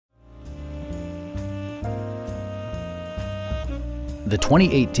the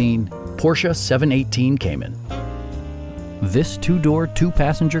 2018 Porsche 718 Cayman. This two-door,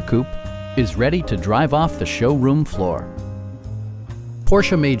 two-passenger coupe is ready to drive off the showroom floor.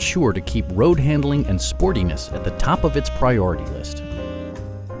 Porsche made sure to keep road handling and sportiness at the top of its priority list.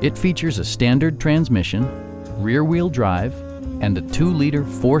 It features a standard transmission, rear-wheel drive, and a 2-liter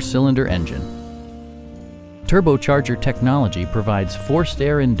 4-cylinder engine. Turbocharger technology provides forced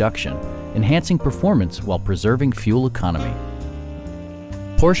air induction, enhancing performance while preserving fuel economy.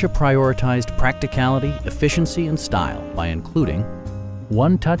 Porsche prioritized practicality, efficiency, and style by including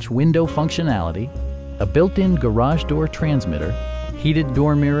one-touch window functionality, a built-in garage door transmitter, heated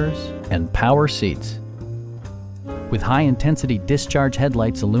door mirrors, and power seats. With high-intensity discharge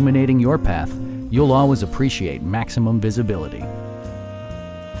headlights illuminating your path, you'll always appreciate maximum visibility.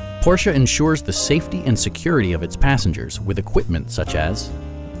 Porsche ensures the safety and security of its passengers with equipment such as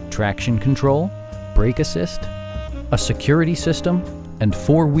traction control, brake assist, a security system, and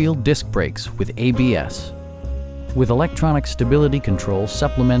 4-wheel disc brakes with ABS. With electronic stability control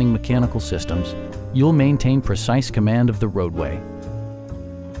supplementing mechanical systems, you'll maintain precise command of the roadway.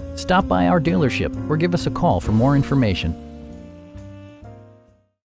 Stop by our dealership or give us a call for more information.